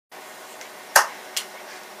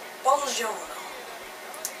Buongiorno.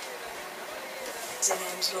 The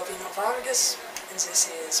name is Lovi and this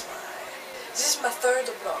is my third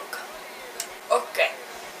vlog. Okay.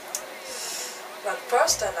 But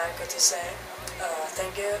first I'd like to say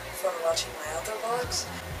thank you for watching my other vlogs.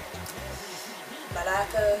 My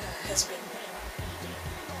life has been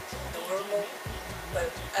normal, well,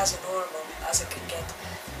 as normal as it can get,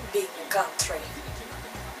 being a country,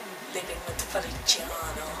 living with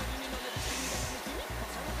Feliciano.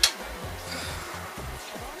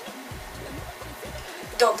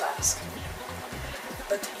 Don't ask.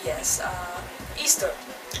 But yes, Easter,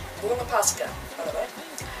 Buona Pascha, by the way.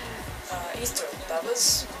 Easter, that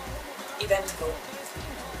was eventful.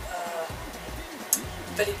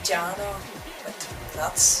 Feliciano with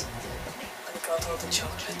nuts and got all the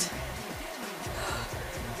chocolate.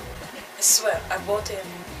 I swear, I bought him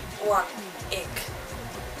one egg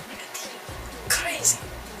and he went crazy.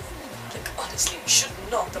 Like, honestly, you should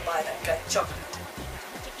not buy that guy chocolate.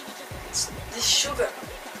 It's the sugar.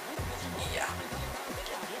 Yeah.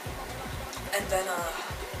 And then,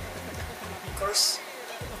 of course,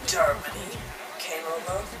 Germany came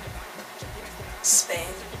over.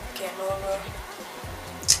 Spain came over.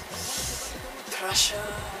 Russia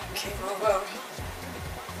came over.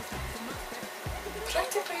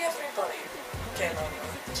 Practically everybody came over.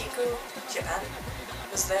 Kiku, Japan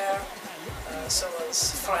was there, so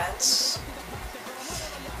was France,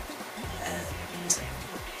 and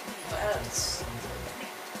what else?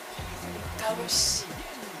 That was,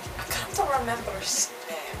 I can't remember his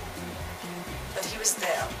name, but he was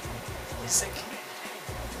there. He's like,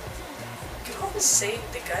 you could always say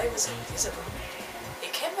the guy was invisible. He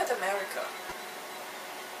came with America.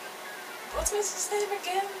 What was his name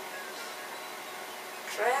again?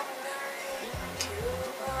 Cranberry,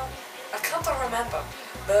 Cuba. I can't remember,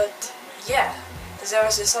 but yeah, there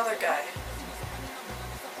was this other guy.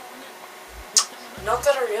 Not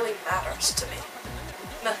that it really matters to me.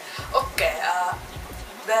 No. Okay,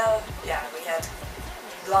 well, yeah, we had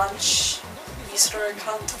lunch, Easter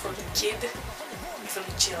hunt for the kid,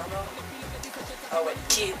 Feliciano. Oh wait,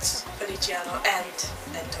 kids, Feliciano and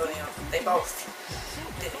Antonio. They both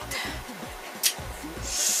did it.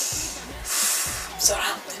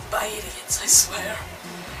 Surrounded by idiots, I swear.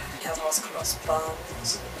 We had those cross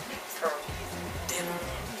buns for dinner.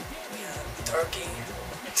 We had turkey.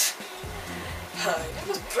 It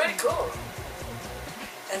was pretty cool.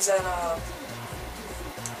 And then I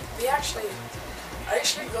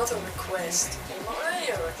actually got a request. Not really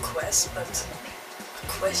a request, but a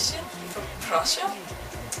question from Russia.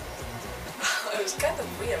 It was kind of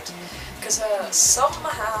weird, because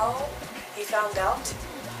somehow he found out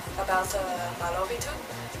about my LoviTube,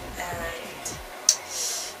 and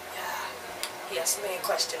yeah, he asked me a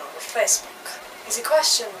question over Facebook. The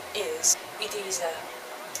question is,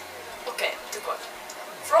 okay, to quote,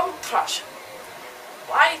 from Prussia,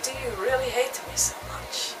 why do you really hate me so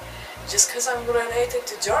much? Just because I'm related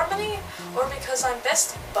to Germany, or because I'm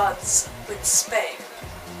best buds with Spain?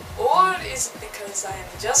 Or is it because I am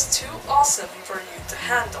just too awesome for you to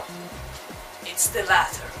handle? It's the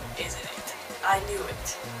latter, isn't it? I knew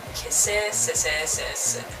it.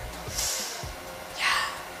 Yeah,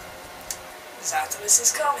 that was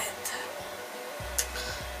his comment.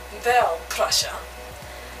 Well, Prussia,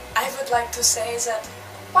 I would like to say that,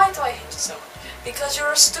 why do I hate you so much? Because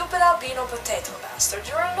you're a stupid albino potato bastard.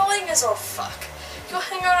 You're annoying as all fuck. You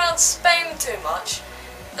hang around Spain too much.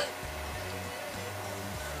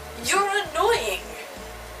 You're annoying.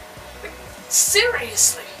 Like,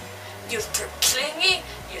 seriously. You're too clingy.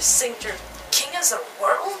 You think you're king of the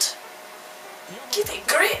world? Get a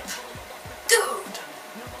grip, dude.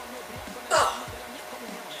 Ugh.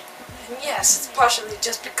 And yes, it's partially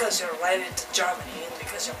just because you're related to Germany and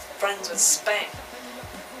because you're friends with Spain.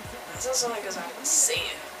 That's also because I can see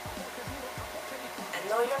you. And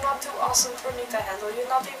no, you're not too awesome for me to handle. You're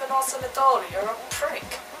not even awesome at all. You're a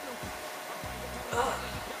prick. Ugh.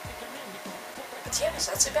 But yes,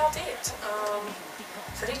 that's about it.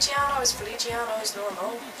 Feliciano is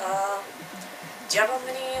normal.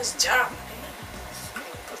 Germany is Germany.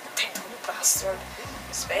 Potato bastard.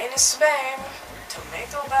 Spain is Spain.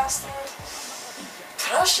 Tomato bastard.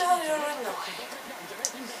 Prussia, you're annoying.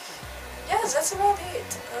 Yes, that's about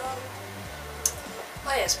it.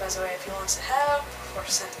 Oh yes, by the way, if you want to help or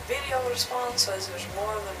send a video response, so there's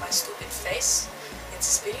more than my stupid face in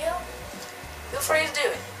this video, feel free to do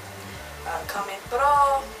it. Comment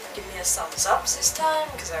below, give me a thumbs up this time,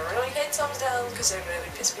 because I really hate thumbs down, because they really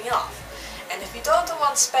piss me off. And if you don't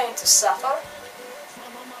want Spain to suffer,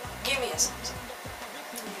 give me a thumbs up.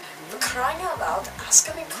 For crying out loud,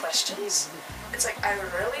 asking me questions, it's like I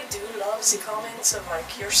really do love the comments of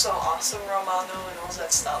like, you're so awesome, Romano, and all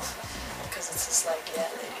that stuff. Because it's just like, yeah,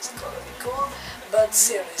 ladies, gotta be cool. But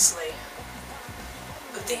seriously,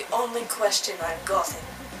 the only question I've gotten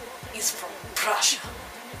is from Prussia.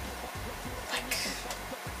 Like,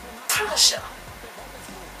 Prussia.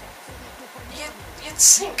 You'd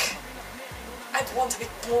think I'd want a bit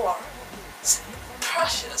more than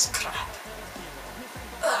Prussia's crap.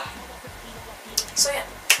 Ugh. So yeah,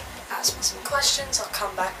 ask me some questions, I'll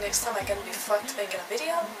come back next time. I can be fucked making a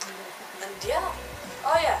video. And yeah,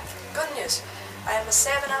 oh yeah, good news. I have a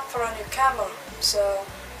 7-up for a new camera, so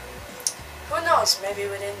who knows, maybe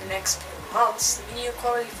within the next few months the video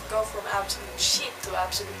quality will go from absolute shit to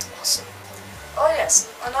absolute awesome. Oh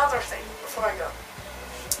yes, another thing before I go.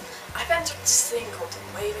 I've entered this thing called the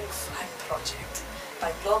Waving Flag Project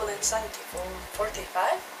by Global Insanity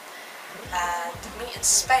 45, and me and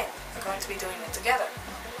Spain are going to be doing it together.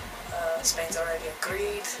 Spain's already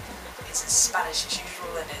agreed. He's in Spanish as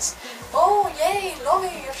usual and is, oh yay,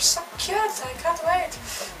 Lovi, you're so cute, I can't wait.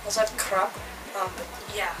 All that crap. But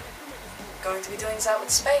yeah, going to be doing that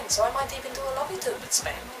with Spain, so I might even do a LoviTube with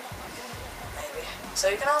Spain. Maybe. So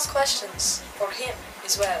you can ask questions for him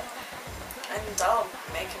as well. And I'll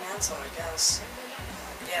make an answer, I guess.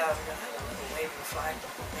 Yeah, I'm gonna have a little waving flag,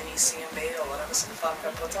 mini CMB or whatever some fuck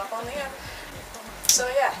I put up on here. So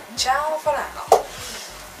yeah, ciao for now.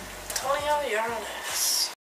 Antonio, you're on Earth.